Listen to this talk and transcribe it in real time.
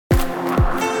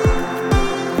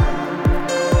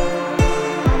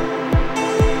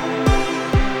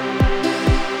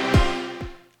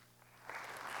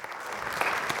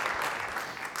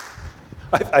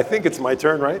I think it's my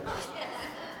turn, right?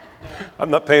 I'm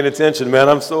not paying attention, man.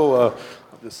 I'm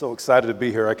just so excited to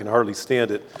be here. I can hardly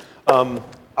stand it.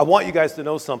 I want you guys to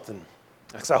know something,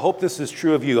 because I hope this is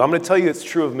true of you. I'm going to tell you it's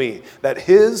true of me, that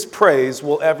His praise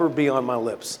will ever be on my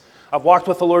lips. I've walked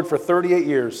with the Lord for 38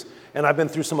 years, and I've been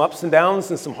through some ups and downs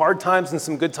and some hard times and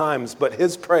some good times, but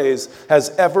His praise has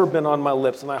ever been on my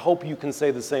lips, and I hope you can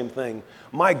say the same thing.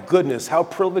 My goodness, how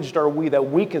privileged are we that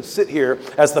we can sit here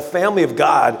as the family of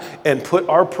God and put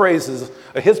our praises,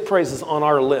 His praises on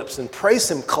our lips and praise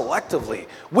Him collectively.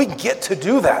 We get to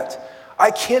do that. I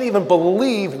can't even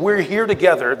believe we're here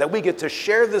together, that we get to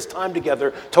share this time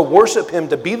together to worship Him,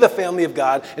 to be the family of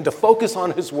God, and to focus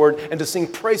on His Word, and to sing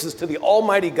praises to the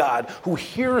Almighty God who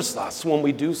hears us when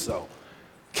we do so.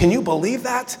 Can you believe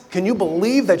that? Can you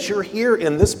believe that you're here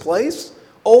in this place?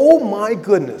 Oh my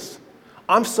goodness.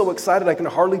 I'm so excited I can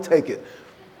hardly take it.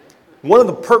 One of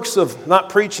the perks of not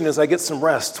preaching is I get some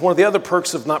rest. One of the other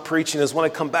perks of not preaching is when I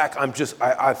come back, I want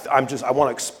to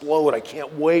explode. I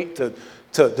can't wait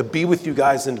to be with you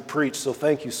guys and to preach, so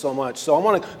thank you so much. So I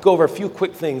want to go over a few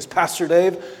quick things. Pastor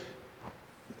Dave,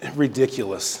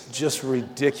 ridiculous, just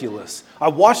ridiculous. I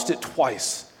watched it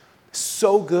twice.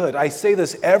 So good. I say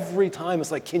this every time.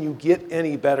 It's like, can you get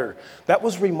any better? That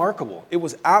was remarkable. It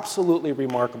was absolutely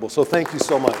remarkable, so thank you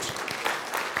so much.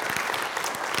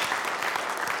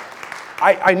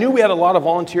 I knew we had a lot of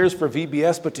volunteers for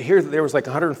VBS, but to hear that there was like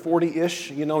 140-ish,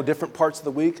 different parts of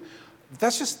the week,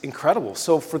 that's just incredible.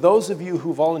 So for those of you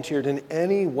who volunteered in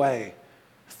any way,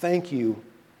 thank you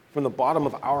from the bottom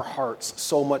of our hearts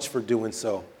so much for doing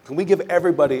so. Can we give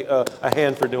everybody a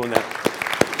hand for doing that?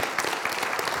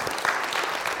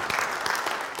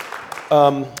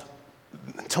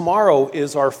 Tomorrow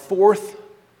is our fourth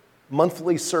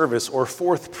monthly service or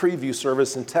fourth preview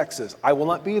service in Texas. I will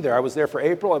not be there. I was there for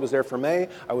April. I was there for May.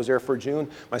 I was there for June.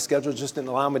 My schedule just didn't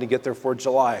allow me to get there for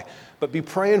July. But be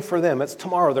praying for them. It's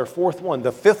tomorrow, their fourth one.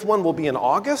 The fifth one will be in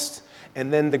August,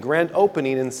 and then the grand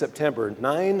opening in September.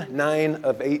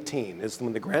 9/9/18 is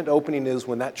when the grand opening is,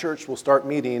 when that church will start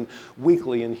meeting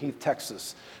weekly in Heath,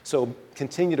 Texas. So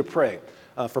continue to pray.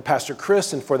 For Pastor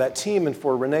Chris and for that team and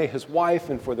for Renee, his wife,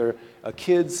 and for their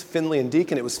kids, Finley and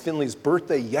Deacon. It was Finley's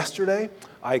birthday yesterday.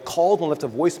 I called and left a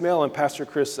voicemail, and Pastor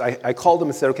Chris, I called him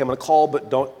and said, okay, I'm going to call, but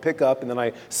don't pick up. And then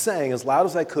I sang as loud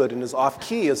as I could and as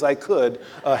off-key as I could,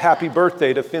 happy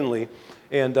birthday to Finley.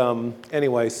 And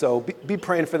anyway, so be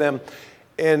praying for them.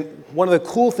 And one of the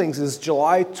cool things is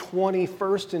July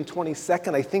 21st and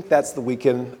 22nd, I think that's the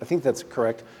weekend, I think that's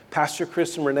correct. Pastor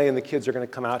Chris and Renee and the kids are going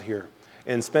to come out here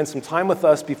and spend some time with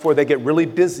us before they get really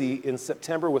busy in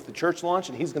September with the church launch,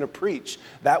 and he's going to preach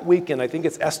that weekend. I think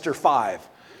it's Esther 5.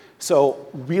 So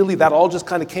really, that all just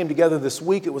kind of came together this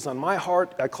week. It was on my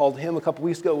heart. I called him a couple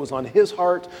weeks ago. It was on his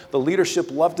heart. The leadership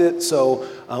loved it, so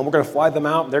we're going to fly them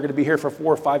out. They're going to be here for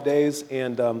 4 or 5 days,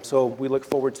 and so we look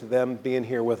forward to them being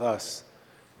here with us.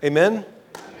 Amen?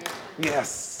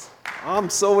 Yes. I'm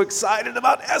so excited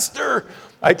about Esther.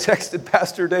 I texted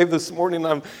Pastor Dave this morning.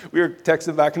 We were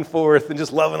texting back and forth and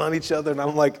just loving on each other. And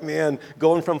I'm like, man,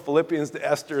 going from Philippians to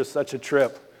Esther is such a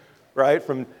trip, right?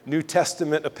 From New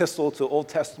Testament epistle to Old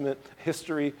Testament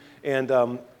history. And,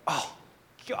 oh,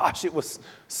 gosh, it was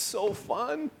so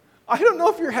fun. I don't know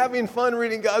if you're having fun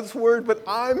reading God's Word, but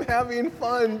I'm having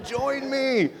fun. Join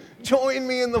me. Join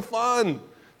me in the fun.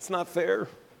 It's not fair.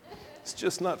 It's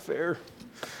just not fair.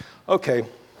 Okay.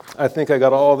 I think I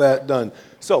got all that done.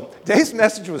 So Dave's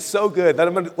message was so good that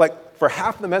I'm going to, for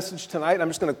half the message tonight, I'm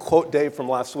just going to quote Dave from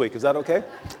last week. Is that okay?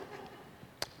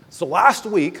 So last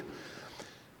week,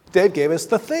 Dave gave us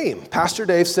the theme. Pastor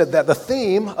Dave said that the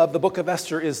theme of the Book of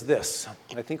Esther is this.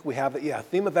 I think we have it. Yeah,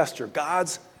 theme of Esther,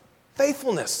 God's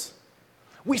faithfulness.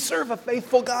 We serve a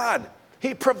faithful God.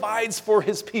 He provides for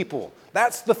His people.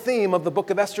 That's the theme of the Book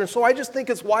of Esther. And so I just think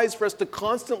it's wise for us to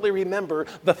constantly remember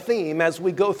the theme as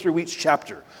we go through each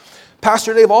chapter.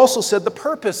 Pastor Dave also said the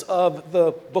purpose of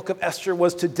the Book of Esther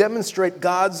was to demonstrate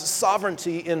God's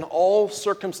sovereignty in all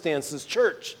circumstances.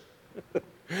 Church,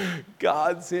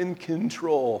 God's in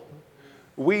control.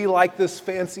 We like this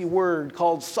fancy word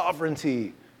called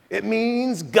sovereignty. It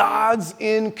means God's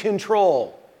in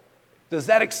control. Does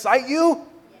that excite you?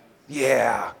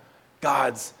 Yeah,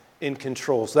 God's in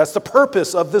control. So that's the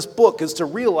purpose of this book, is to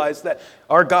realize that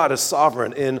our God is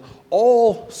sovereign in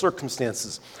all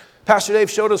circumstances. Pastor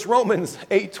Dave showed us Romans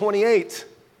 8:28,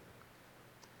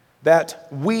 that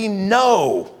we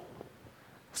know,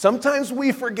 sometimes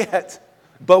we forget,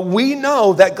 but we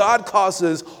know that God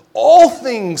causes all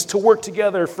things to work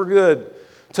together for good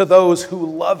to those who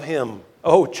love Him.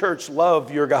 Oh, church,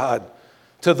 love your God.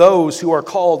 To those who are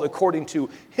called according to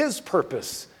His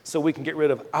purpose, so we can get rid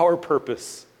of our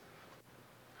purpose.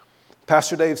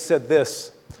 Pastor Dave said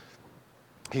this.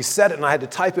 He said it, and I had to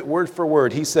type it word for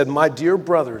word. He said, "My dear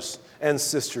brothers and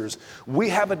sisters, we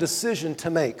have a decision to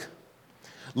make.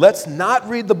 Let's not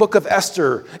read the book of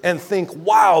Esther and think,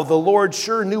 wow, the Lord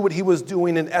sure knew what he was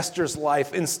doing in Esther's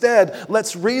life. Instead,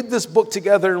 let's read this book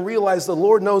together and realize the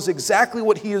Lord knows exactly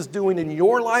what he is doing in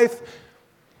your life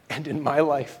and in my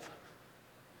life.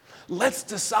 Let's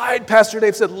decide," Pastor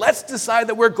Dave said, let's decide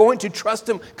that we're going to trust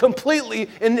him completely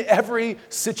in every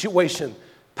situation.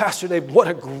 Pastor Dave, what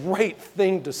a great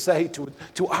thing to say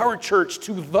to our church,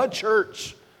 to the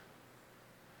church.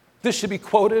 This should be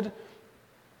quoted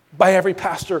by every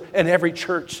pastor and every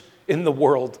church in the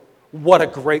world. What a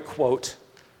great quote.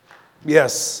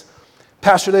 Yes.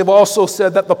 Pastor Dave also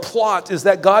said that the plot is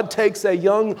that God takes a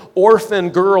young orphan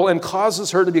girl and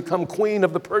causes her to become queen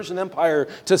of the Persian Empire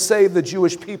to save the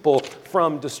Jewish people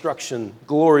from destruction.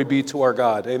 Glory be to our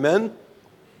God. Amen?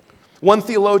 One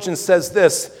theologian says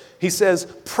this. He says,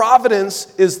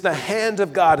 providence is the hand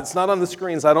of God. It's not on the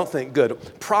screens, I don't think.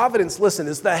 Good. Providence, listen,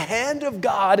 is the hand of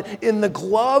God in the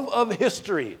glove of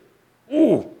history.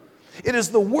 Ooh. It is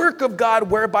the work of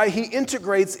God whereby he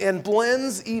integrates and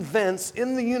blends events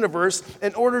in the universe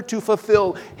in order to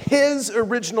fulfill his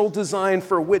original design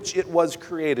for which it was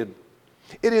created.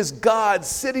 It is God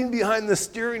sitting behind the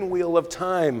steering wheel of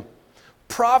time.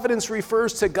 Providence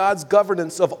refers to God's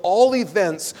governance of all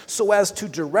events so as to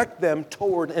direct them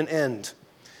toward an end.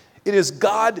 It is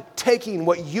God taking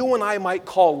what you and I might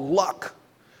call luck,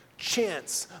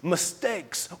 chance,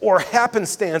 mistakes, or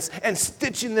happenstance and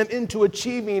stitching them into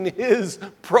achieving his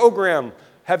program.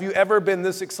 Have you ever been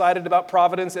this excited about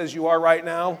providence as you are right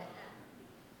now?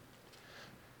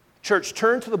 Church,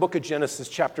 turn to the book of Genesis,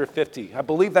 chapter 50. I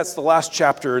believe that's the last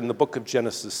chapter in the book of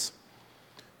Genesis.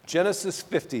 Genesis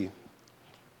 50.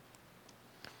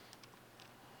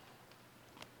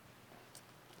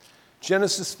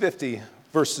 Genesis 50,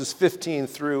 verses 15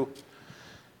 through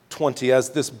 20,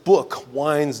 as this book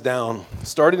winds down,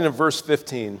 starting in verse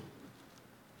 15.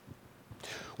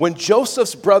 When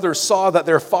Joseph's brothers saw that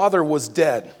their father was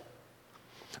dead,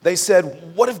 they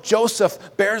said, "What if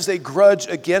Joseph bears a grudge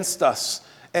against us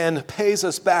and pays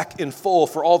us back in full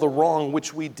for all the wrong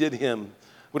which we did him?"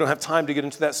 We don't have time to get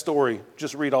into that story.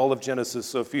 Just read all of Genesis,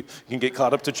 so if you can get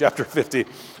caught up to chapter 50.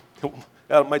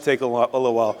 That might take a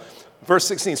little while. Verse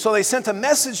 16, so they sent a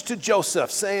message to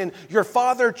Joseph saying, "Your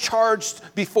father charged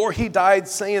before he died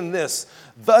saying this,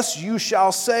 'Thus you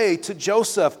shall say to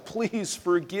Joseph, please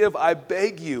forgive, I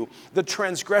beg you, the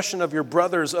transgression of your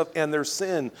brothers and their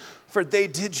sin, for they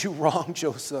did you wrong,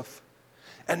 Joseph.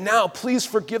 And now please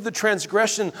forgive the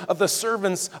transgression of the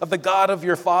servants of the God of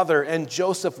your father.' And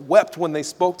Joseph wept when they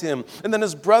spoke to him. And then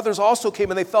his brothers also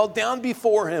came and they fell down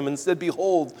before him and said,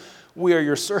 'Behold, we are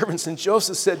your servants.' And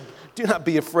Joseph said, 'Do not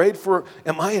be afraid, for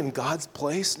am I in God's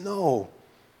place? No.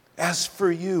 As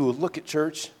for you,'" look at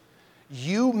church,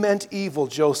 "you meant evil,"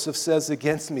 Joseph says,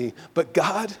 "against me, but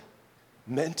God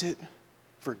meant it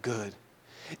for good,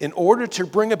 in order to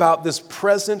bring about this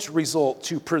present result,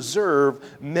 to preserve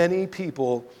many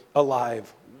people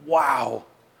alive." Wow.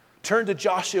 Turn to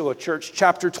Joshua, church,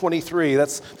 chapter 23.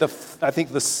 That's I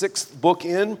think the sixth book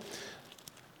in.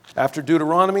 After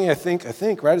Deuteronomy, I think,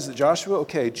 right? Is it Joshua?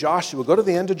 Okay, Joshua. Go to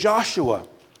the end of Joshua.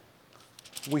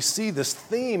 We see this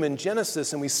theme in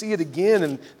Genesis, and we see it again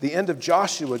in the end of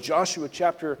Joshua. Joshua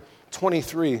chapter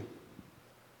 23.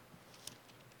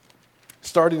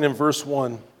 Starting in verse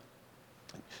 1.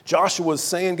 Joshua is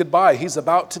saying goodbye. He's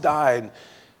about to die. And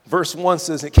verse 1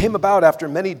 says, "It came about after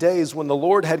many days when the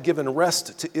Lord had given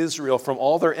rest to Israel from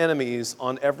all their enemies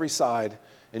on every side,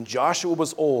 and Joshua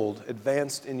was old,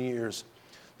 advanced in years,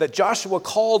 that Joshua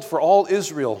called for all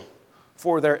Israel,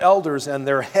 for their elders and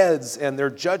their heads and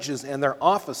their judges and their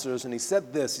officers." And he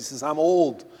said this, he says, "I'm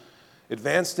old,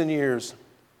 advanced in years,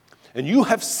 and you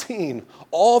have seen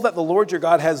all that the Lord your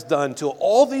God has done to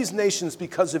all these nations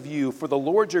because of you. For the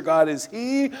Lord your God is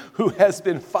he who has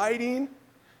been fighting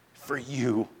for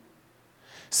you.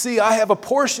 See, I have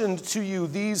apportioned to you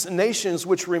these nations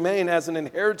which remain as an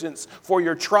inheritance for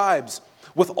your tribes,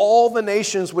 with all the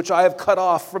nations which I have cut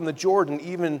off from the Jordan,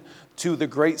 even to the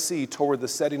great sea, toward the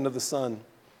setting of the sun.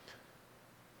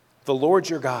 The Lord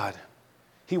your God,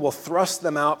 he will thrust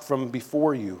them out from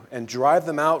before you and drive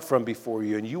them out from before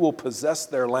you, and you will possess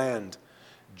their land,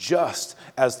 just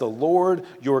as the Lord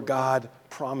your God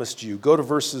promised you." Go to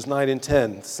verses 9 and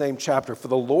 10, same chapter. "For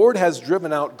the Lord has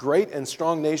driven out great and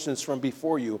strong nations from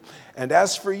before you, and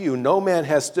as for you, no man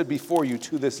has stood before you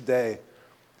to this day.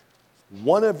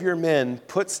 One of your men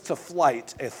puts to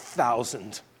flight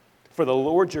 1,000. For the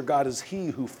Lord your God is he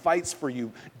who fights for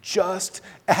you, just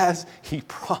as he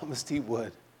promised he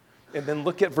would." And then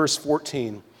look at verse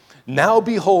 14. Now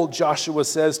behold, Joshua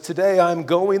says, today I'm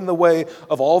going the way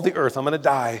of all the earth. I'm going to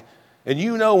die. And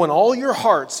you know in all your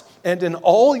hearts and in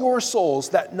all your souls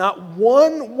that not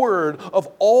one word of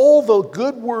all the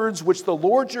good words which the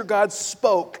Lord your God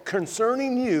spoke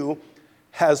concerning you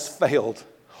has failed.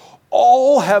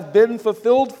 All have been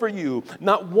fulfilled for you.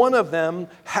 Not one of them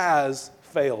has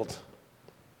failed.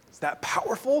 Is that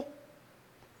powerful?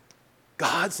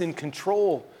 God's in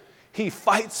control. He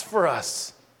fights for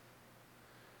us.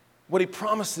 What he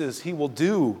promises, he will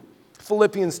do.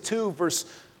 Philippians 2, verse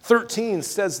 13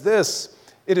 says this,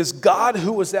 it is God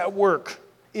who is at work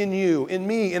in you, in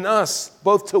me, in us,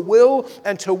 both to will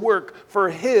and to work for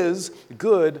his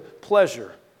good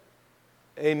pleasure.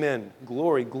 Amen.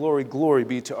 Glory, glory, glory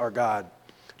be to our God.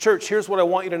 Church, here's what I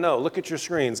want you to know. Look at your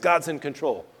screens. God's in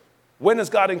control. When is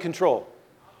God in control?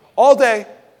 All day,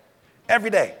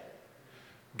 every day.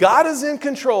 God is in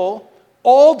control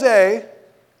all day,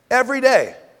 every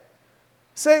day.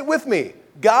 Say it with me.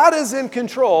 God is in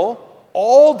control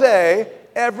all day,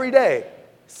 every day.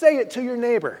 Say it to your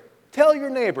neighbor. Tell your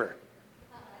neighbor.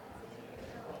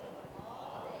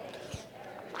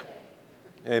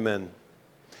 Amen.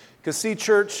 Because see,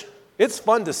 church, it's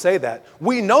fun to say that.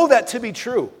 We know that to be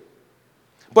true.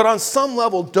 But on some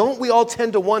level, don't we all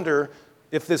tend to wonder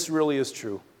if this really is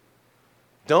true?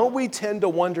 Don't we tend to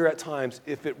wonder at times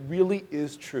if it really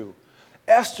is true?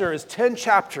 Esther is 10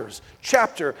 chapters,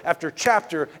 chapter after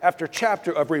chapter after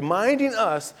chapter of reminding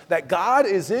us that God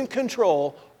is in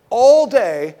control all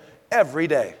day, every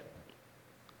day.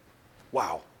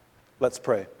 Wow. Let's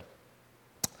pray.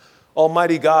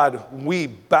 Almighty God, we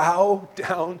bow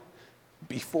down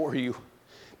before you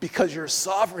because you're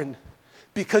sovereign,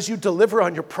 because you deliver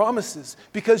on your promises,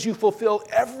 because you fulfill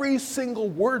every single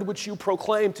word which you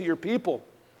proclaim to your people.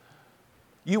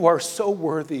 You are so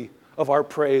worthy of our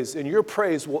praise, and your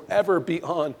praise will ever be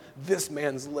on this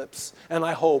man's lips, and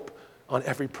I hope on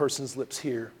every person's lips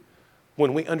here,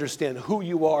 when we understand who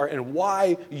you are and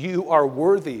why you are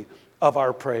worthy of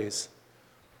our praise.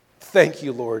 Thank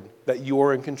you, Lord, that you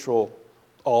are in control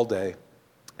all day,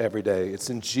 every day. It's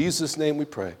in Jesus' name we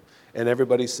pray. And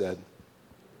everybody said,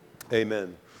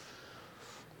 amen.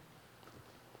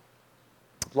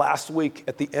 Last week,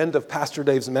 at the end of Pastor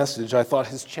Dave's message, I thought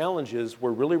his challenges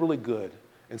were really, really good.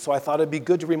 And so I thought it'd be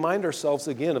good to remind ourselves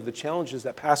again of the challenges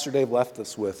that Pastor Dave left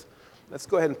us with. Let's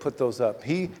go ahead and put those up.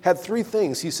 He had 3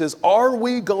 things. He says, are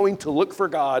we going to look for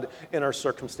God in our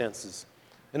circumstances?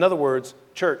 In other words,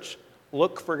 church,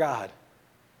 look for God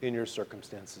in your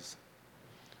circumstances.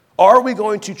 Are we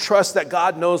going to trust that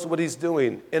God knows what he's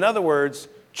doing? In other words,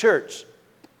 church,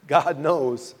 God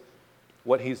knows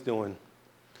what he's doing.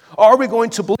 Are we going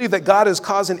to believe that God is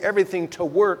causing everything to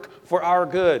work for our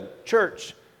good?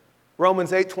 Church,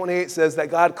 Romans 8:28 says that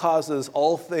God causes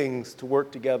all things to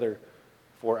work together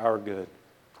for our good.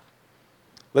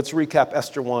 Let's recap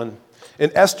Esther 1.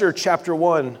 In Esther chapter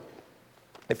 1,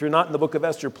 if you're not in the book of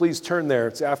Esther, please turn there.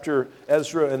 It's after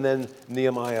Ezra and then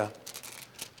Nehemiah.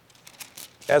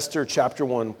 Esther chapter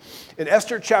 1. In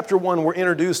Esther chapter 1, we're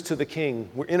introduced to the king.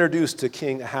 We're introduced to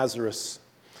King Ahasuerus.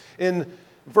 In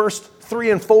verse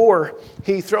 3 and 4,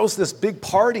 he throws this big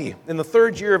party in the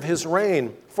 3rd year of his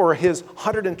reign for his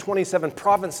 127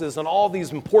 provinces and all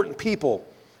these important people.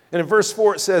 And in verse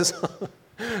 4 it says,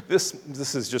 this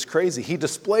is just crazy. He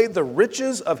displayed the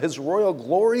riches of his royal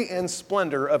glory and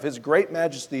splendor of his great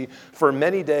majesty for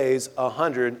many days,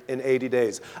 180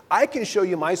 days. I can show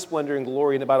you my splendor and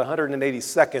glory in about 180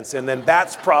 seconds, and then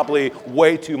that's probably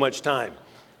way too much time,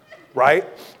 right?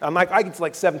 I get to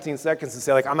like 17 seconds and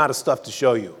say, like, I'm out of stuff to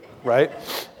show you, right?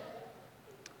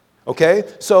 Okay,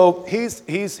 so he's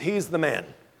the man,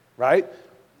 right?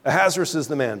 Ahasuerus is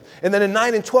the man. And then in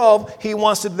 9 and 12, he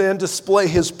wants to then display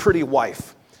his pretty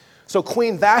wife. So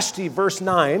Queen Vashti, verse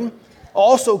 9,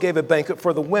 also gave a banquet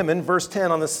for the women. Verse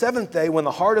 10, on the 7th day, when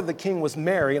the heart of the king was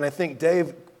merry, and I think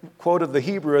Dave quoted the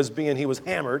Hebrew as being he was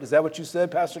hammered. Is that what you said,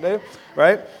 Pastor Dave?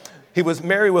 Right? He was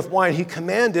merry with wine. He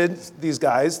commanded these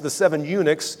guys, the 7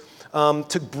 eunuchs,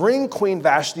 to bring Queen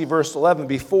Vashti, verse 11,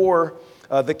 before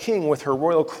the king with her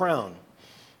royal crown.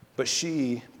 But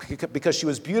she, because she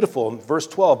was beautiful, verse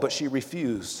 12, but she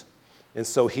refused. And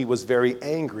so he was very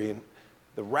angry, and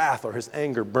the wrath or his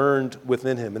anger burned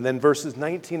within him. And then verses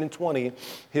 19 and 20,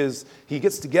 he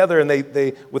gets together and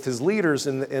they with his leaders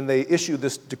and they issue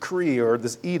this decree or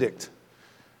this edict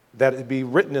that it be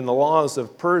written in the laws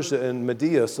of Persia and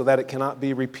Media so that it cannot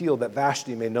be repealed, that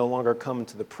Vashti may no longer come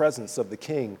into the presence of the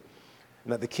king,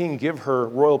 and that the king give her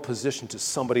royal position to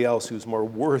somebody else who's more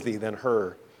worthy than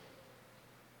her.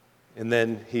 And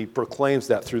then he proclaims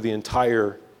that through the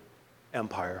entire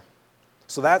empire.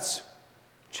 So that's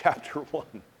chapter 1.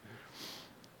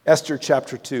 Esther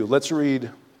chapter 2. Let's read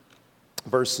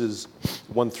verses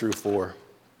 1 through 4.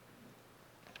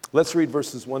 Let's read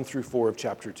verses 1 through 4 of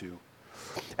chapter 2.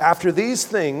 After these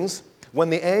things,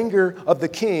 when the anger of the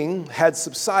king had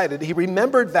subsided, he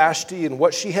remembered Vashti and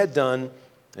what she had done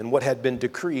and what had been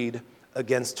decreed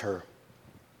against her.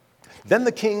 Then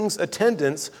the king's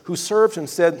attendants who served him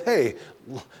said, "Hey,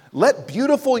 let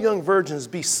beautiful young virgins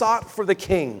be sought for the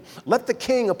king. Let the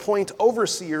king appoint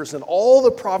overseers in all the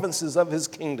provinces of his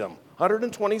kingdom,"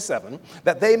 127,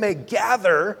 "that they may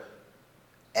gather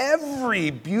every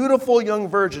beautiful young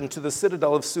virgin to the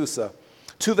citadel of Susa,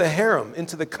 to the harem,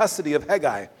 into the custody of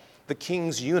Hegai, the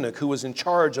king's eunuch who was in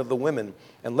charge of the women,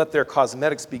 and let their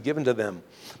cosmetics be given to them.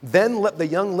 Then let the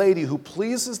young lady who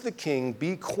pleases the king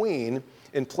be queen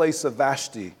in place of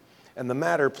Vashti." And the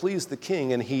matter pleased the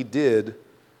king, and he did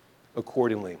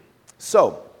accordingly.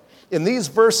 So, in these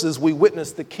verses, we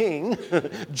witness the king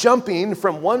jumping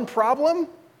from one problem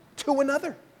to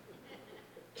another.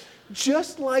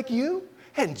 Just like you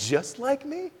and just like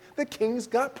me, the king's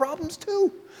got problems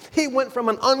too. He went from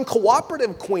an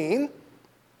uncooperative queen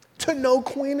to no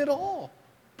queen at all.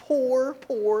 Poor,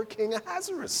 poor King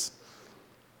Ahasuerus.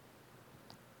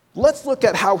 Let's look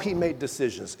at how he made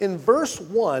decisions. In verse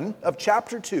 1 of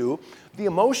chapter 2, the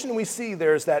emotion we see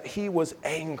there is that he was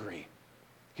angry.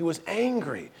 He was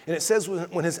angry. And it says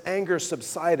when his anger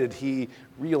subsided, he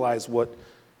realized what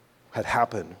had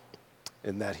happened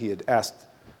and that he had asked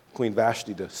Queen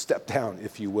Vashti to step down,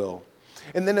 if you will.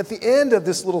 And then at the end of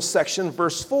this little section,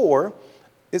 verse 4,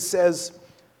 it says,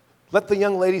 "Let the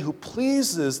young lady who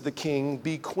pleases the king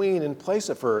be queen in place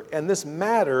of her." And this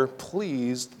matter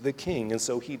pleased the king. And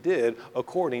so he did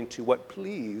according to what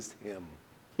pleased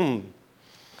him.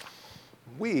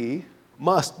 We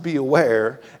must be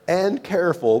aware and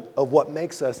careful of what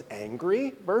makes us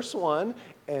angry, verse 1,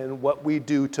 and what we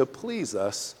do to please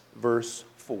us, verse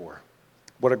 4.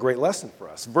 What a great lesson for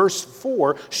us. Verse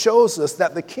 4 shows us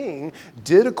that the king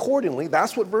did accordingly.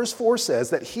 That's what verse 4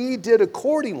 says, that he did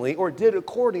accordingly, or did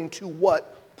according to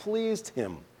what pleased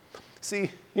him. See,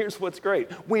 here's what's great.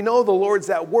 We know the Lord's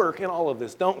at work in all of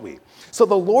this, don't we? So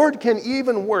the Lord can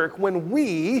even work when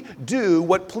we do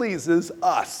what pleases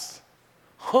us.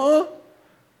 Huh?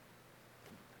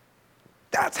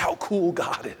 That's how cool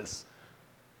God is.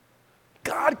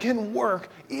 God can work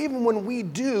even when we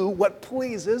do what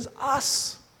pleases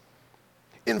us.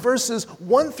 In verses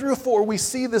 1 through 4, we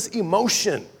see this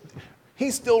emotion.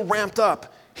 He's still ramped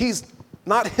up. He's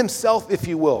not himself, if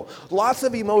you will. Lots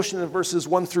of emotion in verses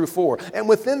 1 through 4. And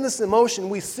within this emotion,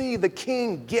 we see the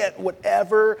king get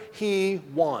whatever he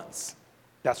wants.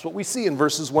 That's what we see in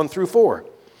verses 1 through 4.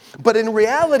 But in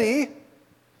reality,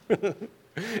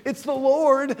 it's the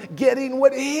Lord getting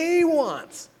what he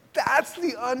wants. That's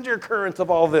the undercurrent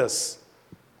of all this.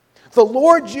 The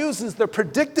Lord uses the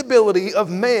predictability of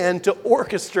man to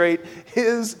orchestrate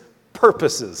his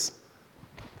purposes.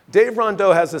 Dave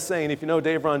Rondeau has a saying, if you know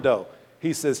Dave Rondeau,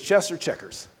 he says, chess or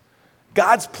checkers.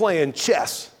 God's playing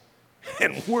chess,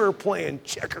 and we're playing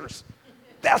checkers.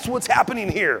 That's what's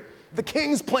happening here. The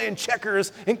king's playing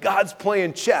checkers, and God's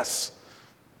playing chess.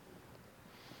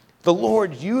 The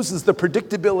Lord uses the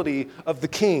predictability of the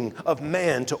king, of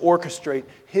man, to orchestrate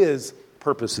his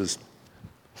purposes.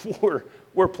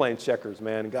 We're playing checkers,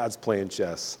 man, and God's playing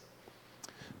chess.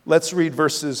 Let's read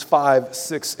verses 5,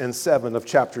 6, and 7 of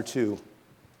chapter 2.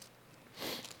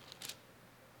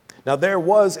 Now there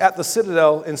was at the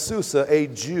citadel in Susa a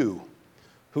Jew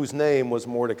whose name was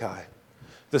Mordecai,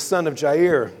 the son of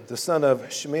Jair, the son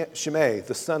of Shimei,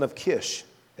 the son of Kish,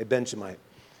 a Benjamite.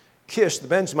 Kish, the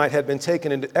Benjamite, had been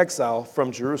taken into exile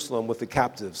from Jerusalem with the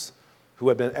captives who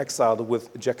had been exiled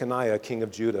with Jeconiah, king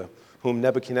of Judah, whom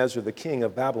Nebuchadnezzar, the king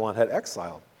of Babylon, had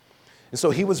exiled. And so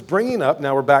he was bringing up,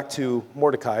 now we're back to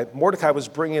Mordecai. Mordecai was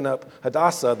bringing up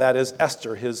Hadassah, that is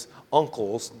Esther, his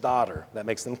uncle's daughter. That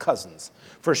makes them cousins.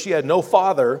 For she had no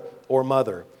father or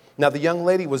mother. Now the young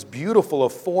lady was beautiful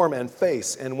of form and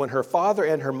face, and when her father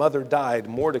and her mother died,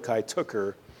 Mordecai took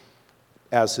her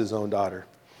as his own daughter.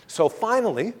 So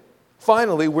finally,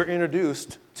 we're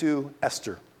introduced to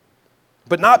Esther.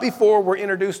 But not before we're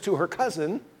introduced to her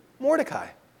cousin, Mordecai.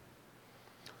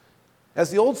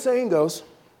 As the old saying goes,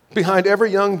 behind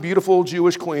every young, beautiful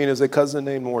Jewish queen is a cousin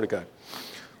named Mordecai.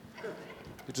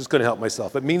 I just couldn't help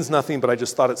myself. It means nothing, but I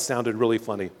just thought it sounded really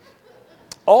funny.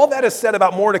 All that is said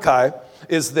about Mordecai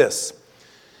is this.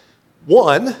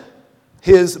 One,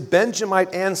 his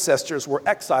Benjamite ancestors were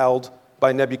exiled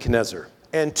by Nebuchadnezzar.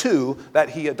 And two,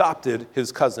 that he adopted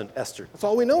his cousin Esther. That's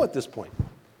all we know at this point.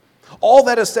 All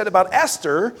that is said about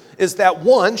Esther is that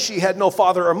one, she had no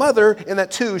father or mother, and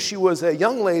that two, she was a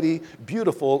young lady,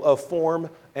 beautiful of form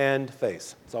and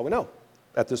face. That's all we know.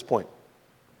 at this point.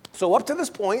 So up to this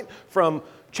point, from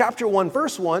chapter 1,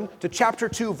 verse 1 to chapter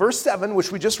 2, verse 7,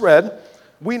 which we just read,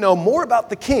 we know more about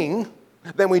the king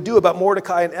than we do about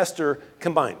Mordecai and Esther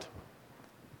combined.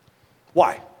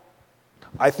 Why?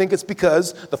 I think it's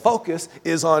because the focus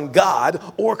is on God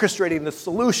orchestrating the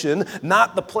solution,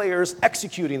 not the players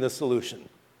executing the solution.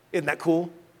 Isn't that cool?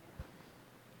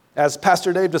 As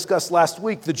Pastor Dave discussed last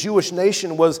week, the Jewish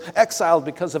nation was exiled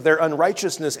because of their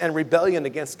unrighteousness and rebellion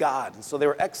against God. And so they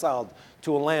were exiled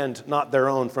to a land not their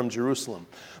own from Jerusalem.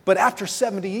 But after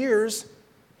 70 years,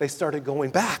 they started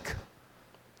going back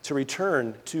to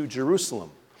return to Jerusalem.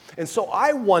 And so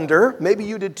I wonder, maybe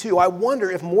you did too, I wonder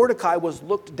if Mordecai was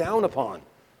looked down upon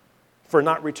for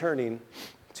not returning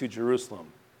to Jerusalem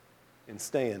and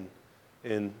staying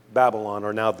in Babylon,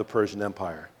 or now the Persian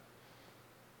Empire.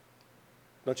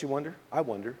 Don't you wonder? I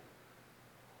wonder.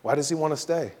 Why does he want to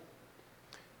stay?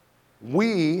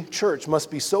 We, church,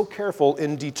 must be so careful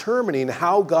in determining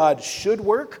how God should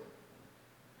work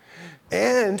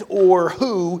and or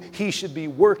who he should be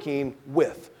working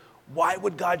with. Why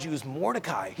would God use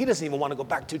Mordecai? He doesn't even want to go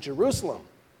back to Jerusalem.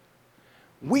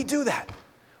 We do that.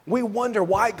 We wonder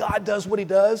why God does what he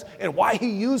does and why he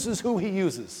uses who he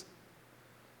uses.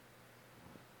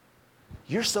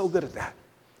 You're so good at that.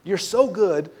 You're so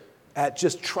good at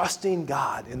just trusting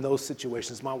God in those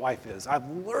situations. My wife is. I've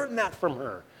learned that from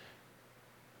her.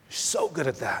 You're so good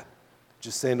at that.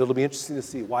 Just saying, it'll be interesting to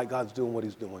see why God's doing what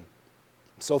he's doing.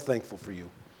 I'm so thankful for you.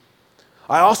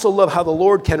 I also love how the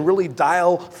Lord can really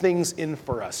dial things in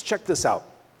for us. Check this out.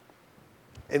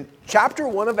 In chapter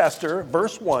 1 of Esther,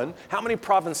 verse 1, how many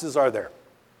provinces are there?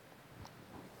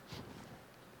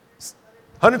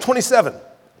 127.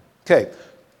 Okay,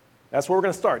 that's where we're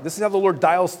going to start. This is how the Lord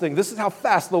dials things. This is how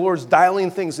fast the Lord's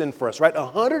dialing things in for us, right?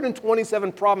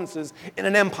 127 provinces in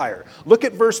an empire. Look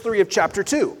at verse 3 of chapter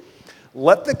 2.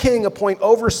 Let the king appoint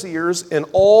overseers in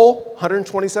all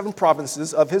 127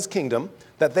 provinces of his kingdom,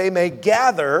 that they may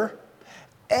gather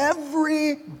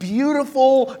every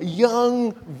beautiful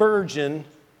young virgin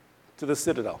to the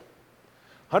citadel.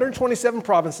 127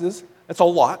 provinces, that's a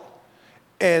lot.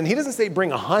 And he doesn't say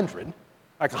bring 100,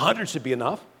 like 100 should be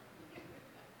enough.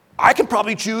 I can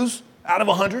probably choose out of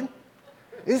 100.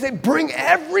 He says bring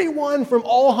everyone from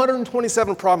all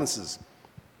 127 provinces.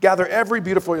 Gather every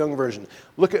beautiful young virgin.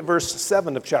 Look at verse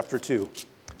 7 of chapter 2.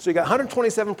 So you got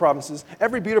 127 provinces,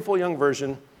 every beautiful young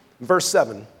virgin. Verse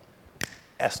 7,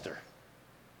 Esther.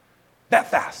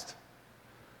 That fast.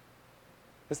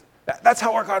 That's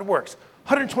how our God works.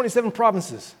 127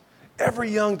 provinces,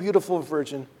 every young, beautiful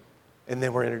virgin, and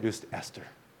then we're introduced to Esther.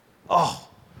 Oh,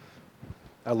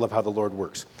 I love how the Lord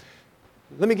works.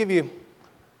 Let me give you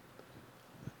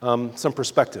some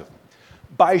perspective.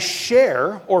 By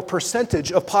share or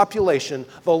percentage of population,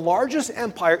 the largest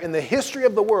empire in the history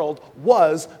of the world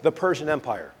was the Persian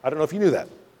Empire. I don't know if you knew that.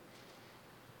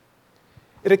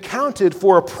 It accounted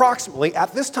for approximately,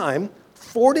 at this time,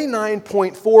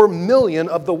 49.4 million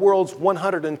of the world's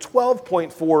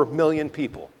 112.4 million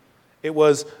people. It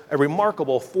was a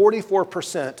remarkable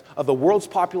 44% of the world's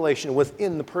population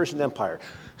within the Persian Empire.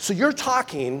 So you're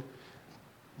talking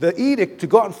the edict to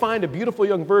go out and find a beautiful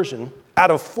young virgin out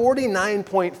of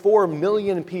 49.4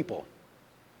 million people.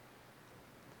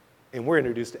 And we're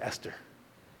introduced to Esther,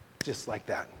 just like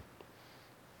that.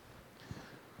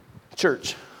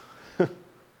 Church,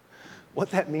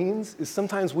 what that means is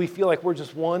sometimes we feel like we're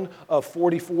just one of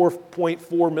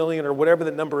 44.4 million or whatever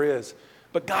the number is.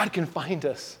 But God can find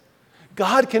us.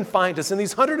 God can find us in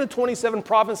these 127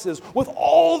 provinces with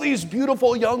all these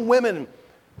beautiful young women.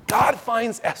 God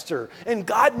finds Esther, and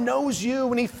God knows you,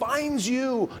 and he finds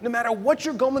you no matter what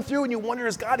you're going through, and you wonder,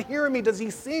 is God hearing me? Does he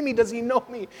see me? Does he know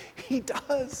me? He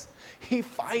does. He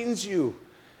finds you.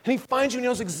 And he finds you, and he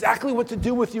knows exactly what to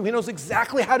do with you. He knows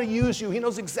exactly how to use you. He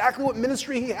knows exactly what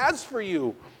ministry he has for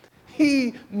you.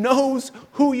 He knows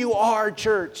who you are,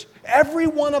 church. Every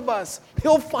one of us,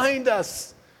 he'll find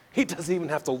us. He doesn't even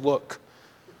have to look.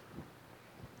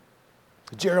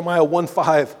 Jeremiah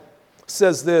 1:5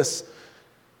 says this,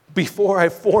 before I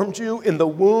formed you in the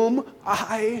womb,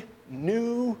 I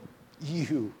knew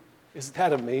you. Isn't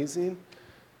that amazing?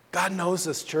 God knows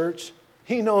us, church.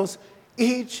 He knows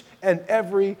each and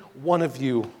every one of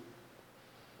you.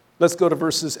 Let's go to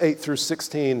verses 8 through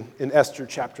 16 in Esther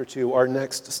chapter 2, our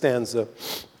next stanza,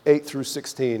 8 through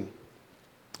 16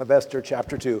 of Esther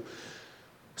chapter 2.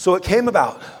 So it came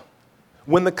about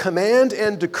when the command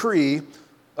and decree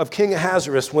of King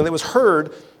Ahasuerus, when it was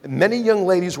heard, many young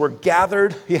ladies were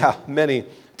gathered, many,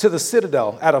 to the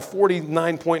citadel out of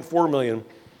 49.4 million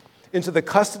into the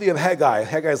custody of Haggai.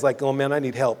 Haggai's like, oh man, I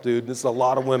need help, dude. This is a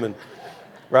lot of women,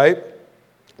 right?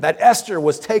 that Esther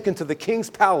was taken to the king's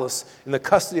palace in the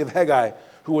custody of Hegai,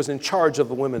 who was in charge of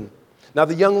the women. Now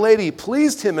the young lady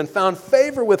pleased him and found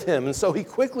favor with him, and so he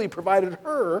quickly provided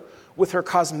her with her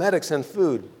cosmetics and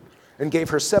food, and gave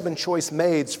her 7 choice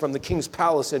maids from the king's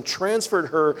palace, and transferred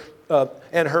her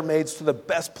and her maids to the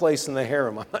best place in the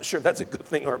harem. I'm not sure if that's a good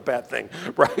thing or a bad thing,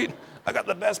 right? I got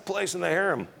the best place in the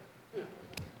harem.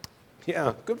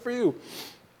 Yeah, good for you.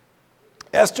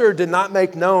 Esther did not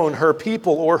make known her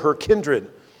people or her kindred,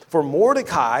 for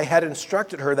Mordecai had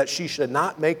instructed her that she should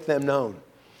not make them known.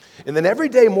 And then every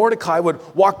day Mordecai would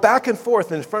walk back and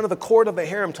forth in front of the court of the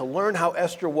harem to learn how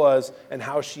Esther was and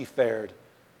how she fared.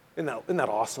 Isn't that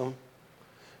awesome?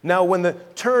 Now, when the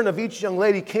turn of each young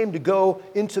lady came to go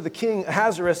into the king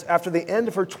Ahasuerus after the end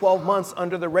of her 12 months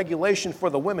under the regulation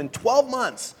for the women, 12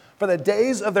 months for the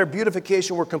days of their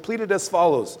beautification were completed as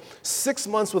follows: 6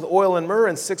 months with oil and myrrh,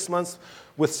 and 6 months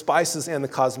with spices and the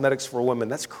cosmetics for women.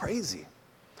 That's crazy.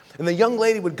 And the young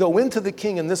lady would go into the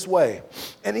king in this way.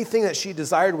 Anything that she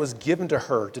desired was given to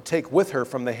her to take with her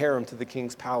from the harem to the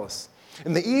king's palace.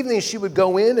 In the evening she would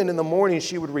go in, and in the morning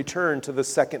she would return to the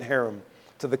second harem,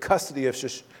 to the custody of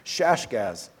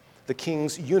Shashgaz, the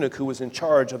king's eunuch who was in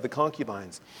charge of the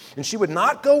concubines. And she would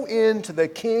not go in to the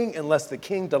king unless the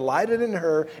king delighted in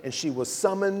her, and she was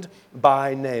summoned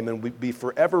by name, and would be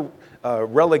forever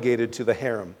relegated to the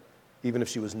harem, even if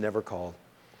she was never called.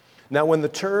 Now when the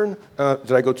turn,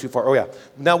 did I go too far? Oh yeah.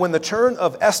 Now when the turn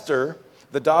of Esther,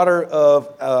 the daughter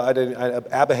of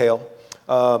Abihail,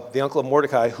 the uncle of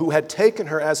Mordecai, who had taken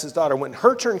her as his daughter, when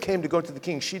her turn came to go to the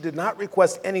king, she did not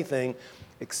request anything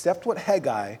except what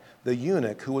Hegai, the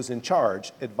eunuch who was in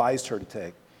charge, advised her to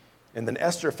take. And then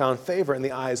Esther found favor in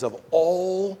the eyes of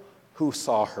all who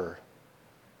saw her.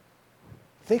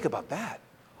 Think about that.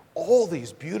 All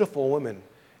these beautiful women,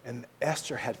 and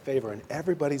Esther had favor in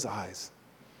everybody's eyes.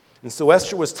 And so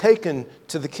Esther was taken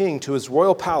to the king, to his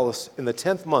royal palace in the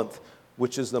 10th month,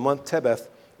 which is the month Tebeth,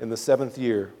 in the 7th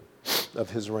year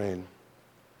of his reign.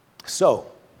 So,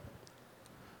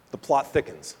 the plot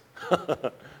thickens.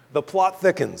 The plot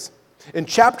thickens. In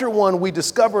chapter 1, we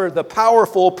discover the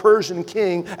powerful Persian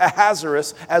king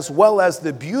Ahasuerus, as well as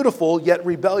the beautiful yet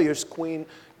rebellious Queen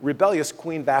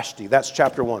Vashti. That's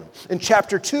chapter 1. In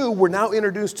chapter 2, we're now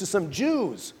introduced to some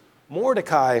Jews,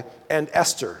 Mordecai and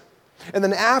Esther. And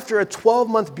then after a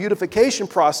 12-month beautification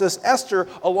process, Esther,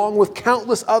 along with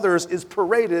countless others, is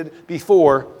paraded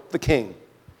before the king.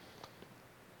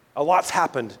 A lot's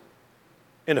happened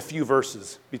in a few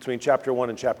verses between chapter 1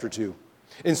 and chapter 2.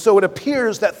 And so it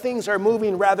appears that things are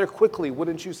moving rather quickly,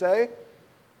 wouldn't you say?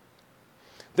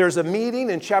 There's a meeting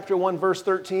in chapter 1, verse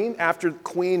 13. After the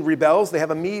queen rebels, they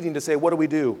have a meeting to say, what do we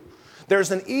do?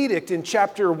 There's an edict in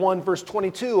chapter 1, verse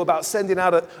 22 about sending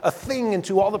out a thing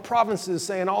into all the provinces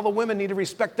saying all the women need to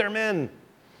respect their men.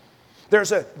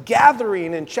 There's a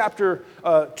gathering in chapter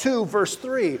 2, verse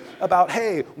 3 about,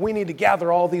 hey, we need to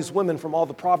gather all these women from all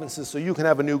the provinces so you can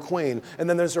have a new queen. And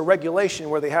then there's a regulation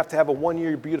where they have to have a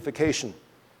 1-year beautification.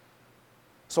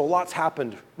 So a lot's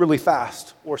happened really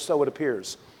fast, or so it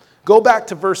appears. Go back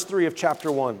to verse 3 of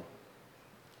chapter 1.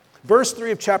 Verse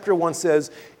 3 of chapter 1 says,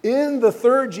 in the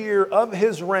 3rd year of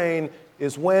his reign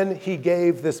is when he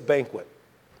gave this banquet.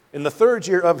 In the 3rd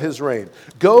year of his reign.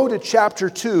 Go to chapter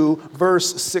 2,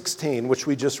 verse 16, which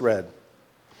we just read.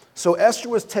 So Esther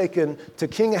was taken to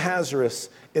King Ahasuerus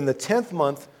in the 10th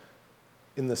month,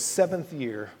 in the 7th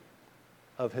year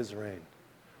of his reign.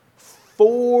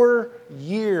 4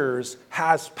 years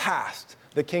has passed.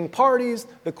 The king parties,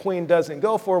 the queen doesn't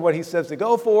go for what he says to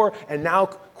go for, and now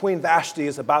Queen Vashti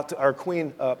is about to, or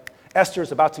Queen Esther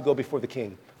is about to go before the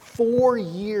king. 4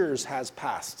 years has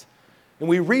passed. And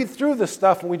we read through this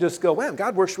stuff and we just go, man,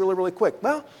 God works really, really quick.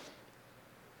 Well,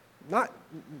 not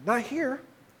here.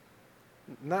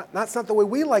 That's not the way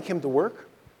we like him to work.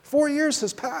 4 years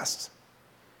has passed.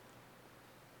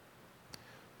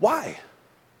 Why?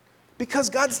 Because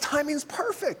God's timing is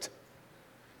perfect.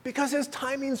 Because his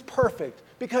timing's perfect.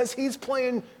 Because he's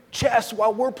playing chess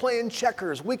while we're playing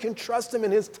checkers. We can trust him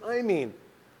in his timing.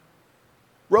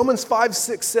 Romans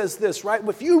 5:6 says this, right?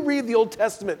 If you read the Old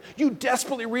Testament, you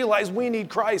desperately realize we need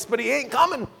Christ, but he ain't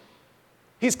coming.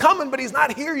 He's coming, but he's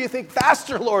not here. You think,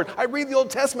 faster, Lord. I read the Old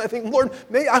Testament. I think, Lord,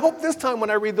 I hope this time when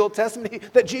I read the Old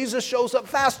Testament that Jesus shows up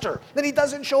faster. Then he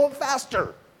doesn't show up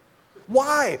faster.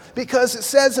 Why? Because it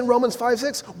says in Romans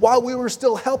 5:6, while we were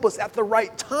still helpless, at the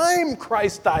right time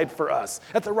Christ died for us.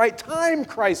 At the right time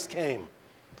Christ came.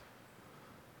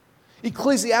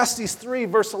 Ecclesiastes 3,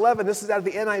 verse 11, this is out of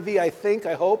the NIV,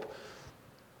 I hope.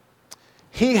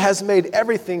 He has made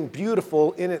everything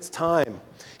beautiful in its time.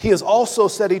 He has also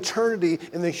set eternity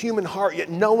in the human heart,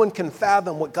 yet no one can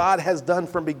fathom what God has done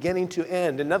from beginning to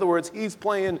end. In other words, he's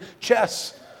playing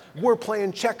chess. We're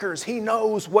playing checkers. He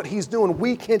knows what he's doing.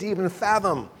 We can't even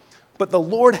fathom. But the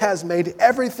Lord has made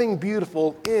everything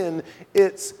beautiful in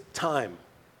its time.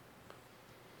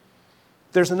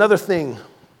 There's another thing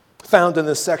found in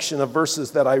this section of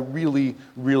verses that I really,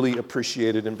 really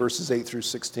appreciated in verses 8 through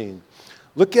 16.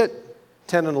 Look at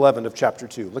 10 and 11 of chapter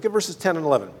 2. Look at verses 10 and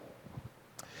 11.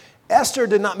 Esther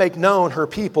did not make known her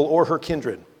people or her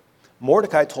kindred.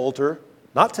 Mordecai told her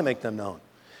not to make them known.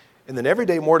 And then every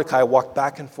day Mordecai walked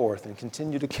back and forth and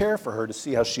continued to care for her to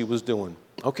see how she was doing.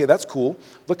 Okay, that's cool.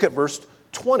 Look at verse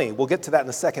 20. We'll get to that in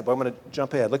a second, but I'm going to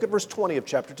jump ahead. Look at verse 20 of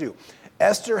chapter 2.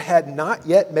 Esther had not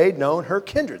yet made known her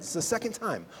kindred, it's the second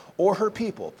time, or her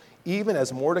people, even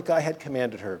as Mordecai had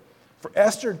commanded her. For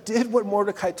Esther did what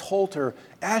Mordecai told her,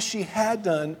 as she had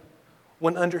done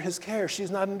when under his care.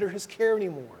 She's not under his care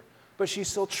anymore, but she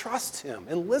still trusts him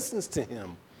and listens to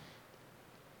him.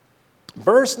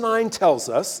 Verse 9 tells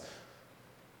us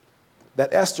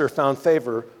that Esther found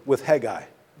favor with Hegai,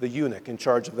 the eunuch in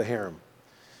charge of the harem.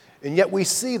 And yet we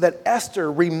see that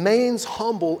Esther remains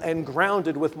humble and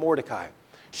grounded with Mordecai.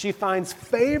 She finds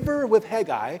favor with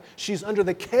Hegai. She's under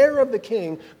the care of the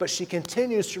king, but she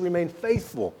continues to remain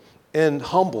faithful and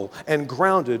humble and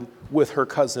grounded with her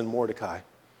cousin Mordecai.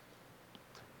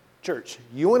 Church,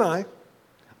 you and I,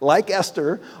 like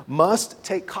Esther, must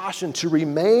take caution to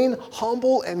remain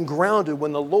humble and grounded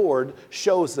when the Lord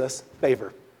shows us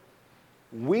favor.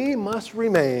 We must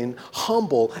remain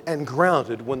humble and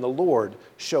grounded when the Lord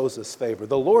shows us favor.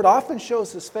 The Lord often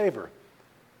shows us favor,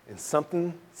 and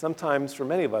something sometimes for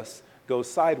many of us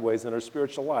goes sideways in our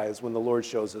spiritual lives when the Lord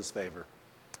shows us favor.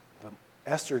 But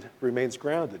Esther remains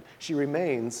grounded. She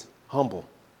remains humble.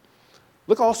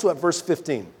 Look also at verse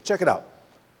 15. Check it out.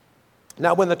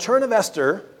 Now, when the turn of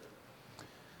Esther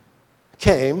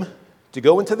came to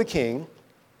go into the king,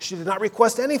 she did not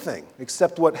request anything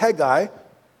except what Hegai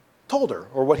told her,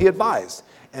 or what he advised.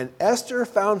 And Esther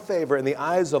found favor in the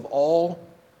eyes of all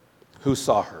who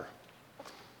saw her.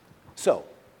 So,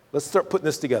 let's start putting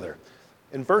this together.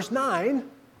 In verse 9,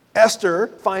 Esther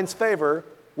finds favor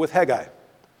with Hegai.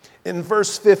 In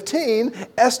verse 15,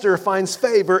 Esther finds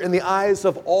favor in the eyes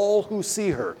of all who see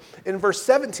her. In verse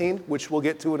 17, which we'll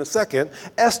get to in a second,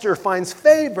 Esther finds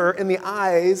favor in the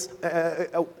eyes,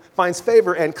 finds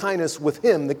favor and kindness with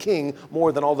him, the king,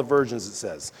 more than all the virgins, it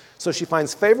says. So she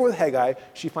finds favor with Hegai,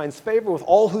 she finds favor with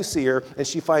all who see her, and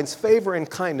she finds favor and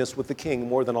kindness with the king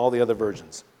more than all the other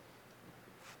virgins.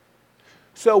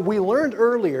 So we learned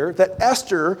earlier that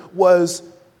Esther was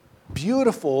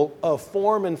beautiful of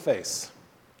form and face.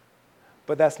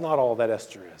 But that's not all that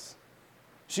Esther is.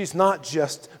 She's not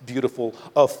just beautiful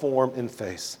of form and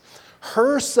face.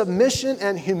 Her submission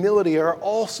and humility are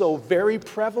also very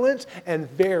prevalent and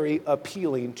very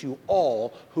appealing to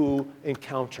all who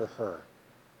encounter her.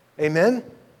 Amen?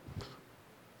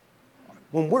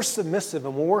 When we're submissive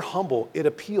and when we're humble, it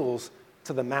appeals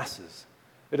to the masses.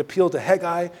 It appealed to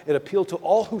Hegai, it appealed to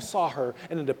all who saw her,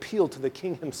 and it appealed to the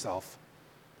king himself.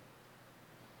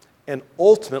 And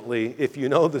ultimately, if you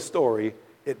know the story,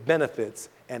 it benefits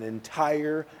an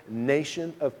entire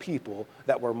nation of people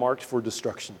that were marked for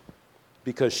destruction.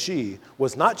 Because she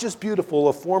was not just beautiful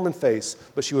of form and face,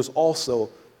 but she was also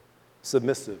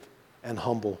submissive and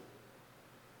humble.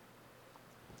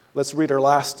 Let's read our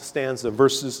last stanza,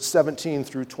 verses 17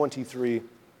 through 23.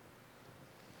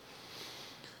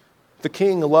 The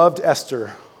king loved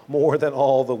Esther more than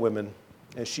all the women,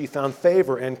 and she found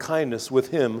favor and kindness with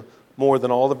him more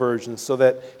than all the virgins, so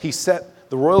that he set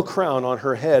the royal crown on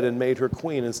her head and made her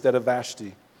queen instead of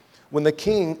Vashti. Then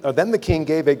the king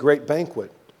gave a great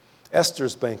banquet,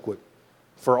 Esther's banquet,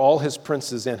 for all his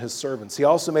princes and his servants. He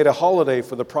also made a holiday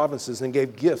for the provinces and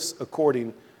gave gifts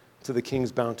according to the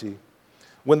king's bounty.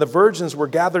 When the virgins were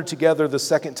gathered together the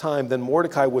second time, then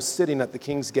Mordecai was sitting at the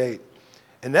king's gate.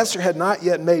 And Esther had not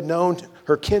yet made known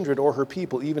her kindred or her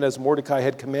people, even as Mordecai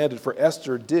had commanded, for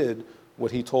Esther did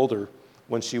what he told her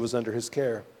when she was under his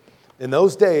care. In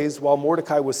those days, while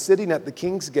Mordecai was sitting at the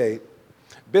king's gate,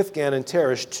 Bithgan and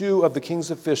Teresh, two of the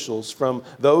king's officials from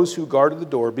those who guarded the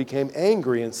door, became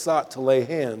angry and sought to lay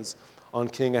hands on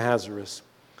King Ahasuerus.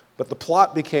 But the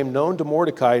plot became known to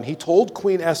Mordecai, and he told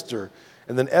Queen Esther,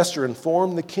 and then Esther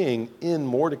informed the king in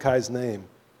Mordecai's name.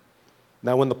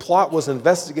 Now when the plot was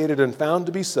investigated and found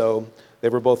to be so, they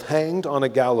were both hanged on a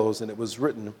gallows, and it was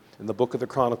written in the book of the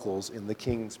Chronicles in the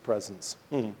king's presence.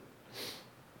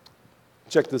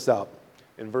 Check this out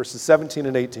in verses 17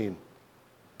 and 18.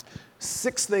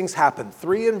 6 things happen,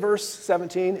 3 in verse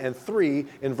 17 and 3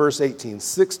 in verse 18.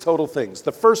 6 total things.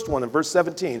 The first one in verse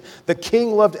 17, the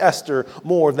king loved Esther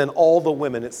more than all the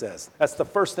women, it says. That's the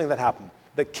first thing that happened.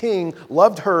 The king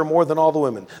loved her more than all the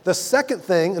women. The second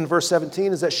thing in verse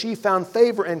 17 is that she found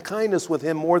favor and kindness with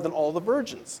him more than all the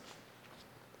virgins.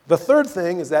 The third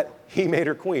thing is that he made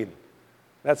her queen.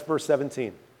 That's verse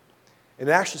 17. And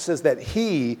it actually says that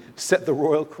he set the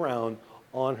royal crown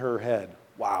on her head.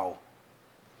 Wow.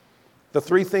 The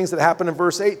 3 things that happened in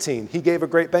verse 18, he gave a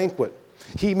great banquet.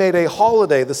 He made a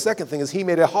holiday. The second thing is he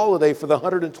made a holiday for the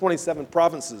 127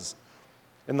 provinces.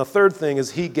 And the third thing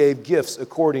is he gave gifts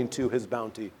according to his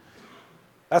bounty.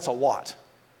 That's a lot.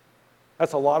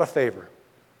 That's a lot of favor.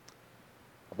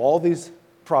 Of all these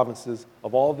provinces,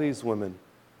 of all these women,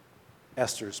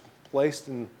 Esther's placed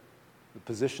in the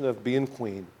position of being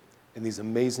queen, and these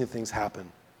amazing things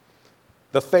happen.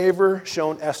 The favor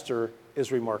shown Esther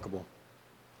is remarkable.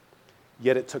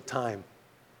 Yet it took time.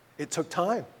 It took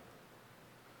time.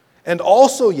 And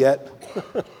also yet,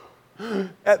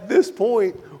 at this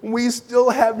point, we still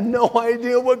have no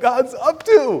idea what God's up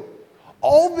to.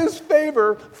 All this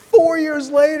favor 4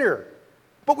 years later,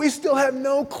 but we still have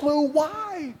no clue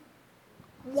why.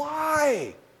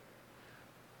 Why?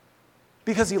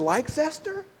 Because he likes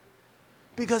Esther?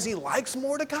 Because he likes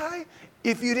Mordecai?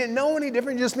 If you didn't know any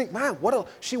different, you just think, man,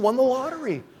 she won the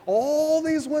lottery. All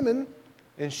these women,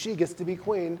 and she gets to be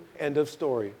queen. End of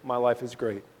story. My life is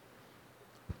great.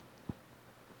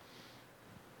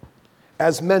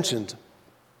 As mentioned,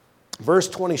 verse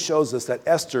 20 shows us that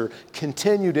Esther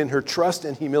continued in her trust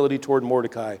and humility toward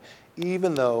Mordecai,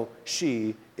 even though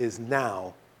she is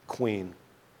now queen.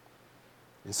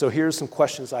 And so here's some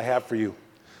questions I have for you.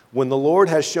 When the Lord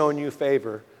has shown you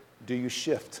favor, do you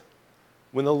shift?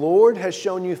 When the Lord has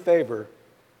shown you favor,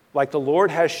 like the Lord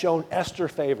has shown Esther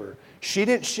favor, she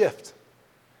didn't shift.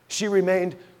 She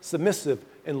remained submissive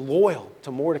and loyal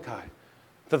to Mordecai,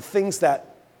 the things that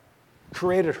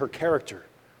created her character.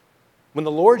 When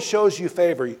the Lord shows you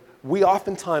favor, we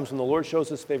oftentimes, when the Lord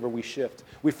shows us favor, we shift.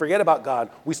 We forget about God.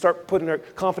 We start putting our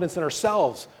confidence in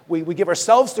ourselves. We give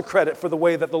ourselves the credit for the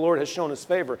way that the Lord has shown us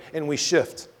favor, and we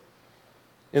shift.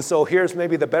 And so here's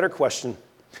maybe the better question.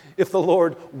 If the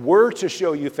Lord were to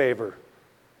show you favor,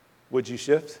 would you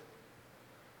shift?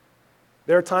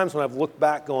 There are times when I've looked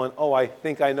back going, oh, I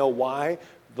think I know why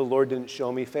the Lord didn't show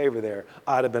me favor there.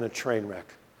 I'd have been a train wreck.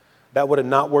 That would have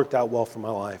not worked out well for my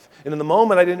life. And in the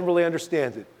moment, I didn't really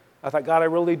understand it. I thought, God, I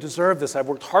really deserve this. I've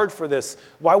worked hard for this.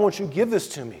 Why won't you give this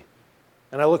to me?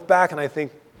 And I look back and I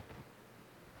think,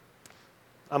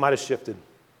 I might have shifted.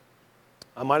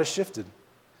 I might have shifted.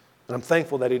 And I'm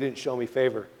thankful that he didn't show me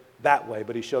favor that way,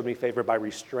 but he showed me favor by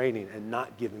restraining and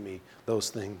not giving me those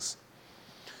things.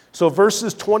 So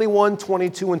verses 21,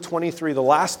 22, and 23, the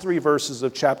last 3 verses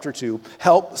of chapter 2,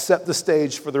 help set the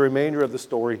stage for the remainder of the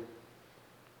story.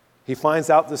 He finds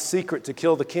out the secret to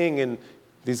kill the king, and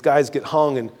these guys get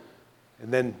hung, and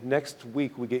then next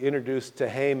week we get introduced to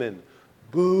Haman.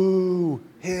 Boo,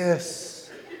 hiss.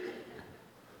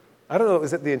 I don't know,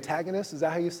 is it the antagonist? Is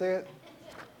that how you say it?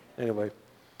 Anyway,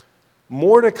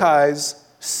 Mordecai's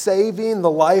saving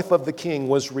the life of the king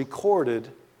was recorded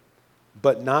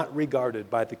but not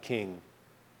regarded by the king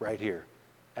right here,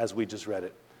 as we just read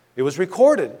it. It was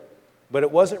recorded, but it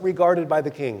wasn't regarded by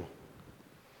the king.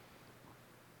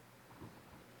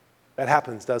 That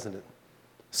happens, doesn't it?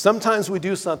 Sometimes we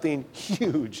do something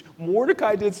huge.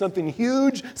 Mordecai did something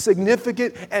huge,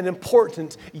 significant, and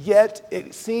important, yet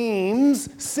it seems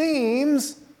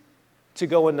to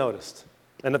go unnoticed.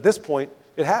 And at this point,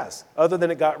 it has. Other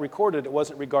than it got recorded, it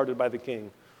wasn't regarded by the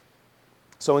king.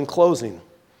 So in closing,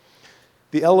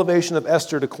 the elevation of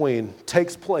Esther to queen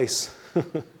takes place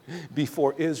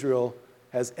before Israel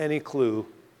has any clue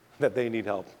that they need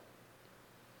help.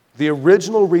 The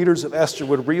original readers of Esther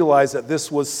would realize that this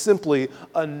was simply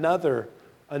another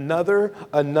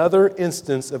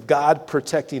instance of God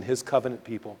protecting his covenant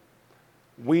people.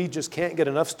 We just can't get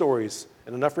enough stories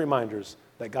and enough reminders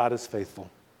that God is faithful.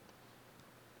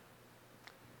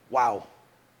 Wow.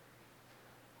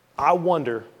 I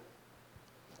wonder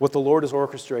what the Lord is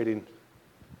orchestrating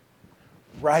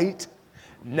right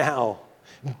now,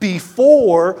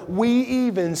 before we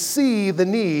even see the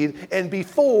need and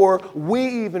before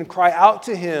we even cry out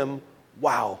to him.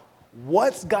 Wow,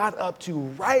 what's God up to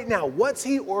right now? What's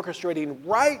he orchestrating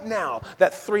right now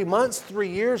that 3 months, 3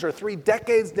 years, or 3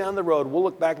 decades down the road, we'll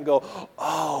look back and go,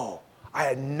 oh, I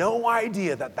had no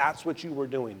idea that that's what you were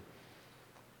doing.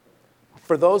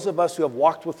 For those of us who have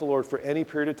walked with the Lord for any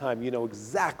period of time, you know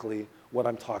exactly what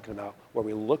I'm talking about, where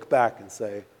we look back and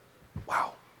say,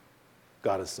 wow,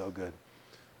 God is so good.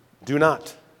 Do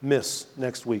not miss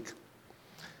next week.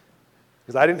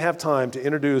 because I didn't have time to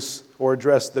introduce or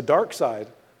address the dark side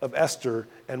of Esther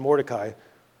and Mordecai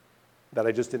that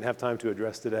I just didn't have time to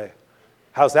address today.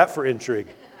 How's that for intrigue?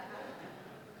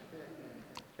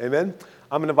 Amen?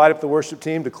 I'm going to invite up the worship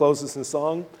team to close this in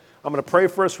song. I'm going to pray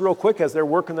for us real quick as they're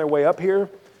working their way up here.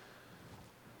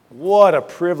 What a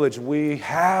privilege we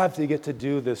have to get to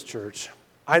do this, church.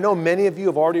 I know many of you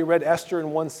have already read Esther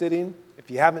in one sitting. If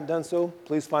you haven't done so,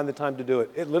 please find the time to do it.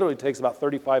 It literally takes about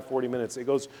 35, 40 minutes. It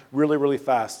goes really, really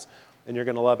fast, and you're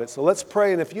going to love it. So let's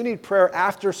pray, and if you need prayer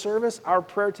after service, our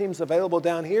prayer team's available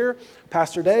down here.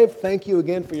 Pastor Dave, thank you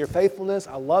again for your faithfulness.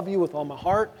 I love you with all my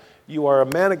heart. You are a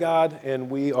man of God, and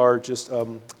we are just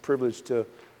privileged to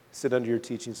sit under your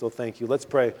teaching, so thank you. Let's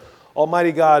pray.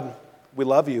 Almighty God, we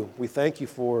love you. We thank you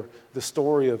for the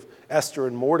story of Esther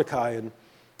and Mordecai, and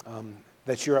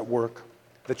that you're at work,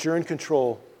 that you're in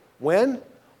control. When?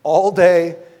 All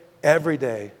day, every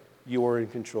day, you are in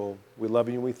control. We love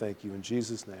you and we thank you. In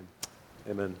Jesus' name,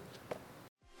 amen.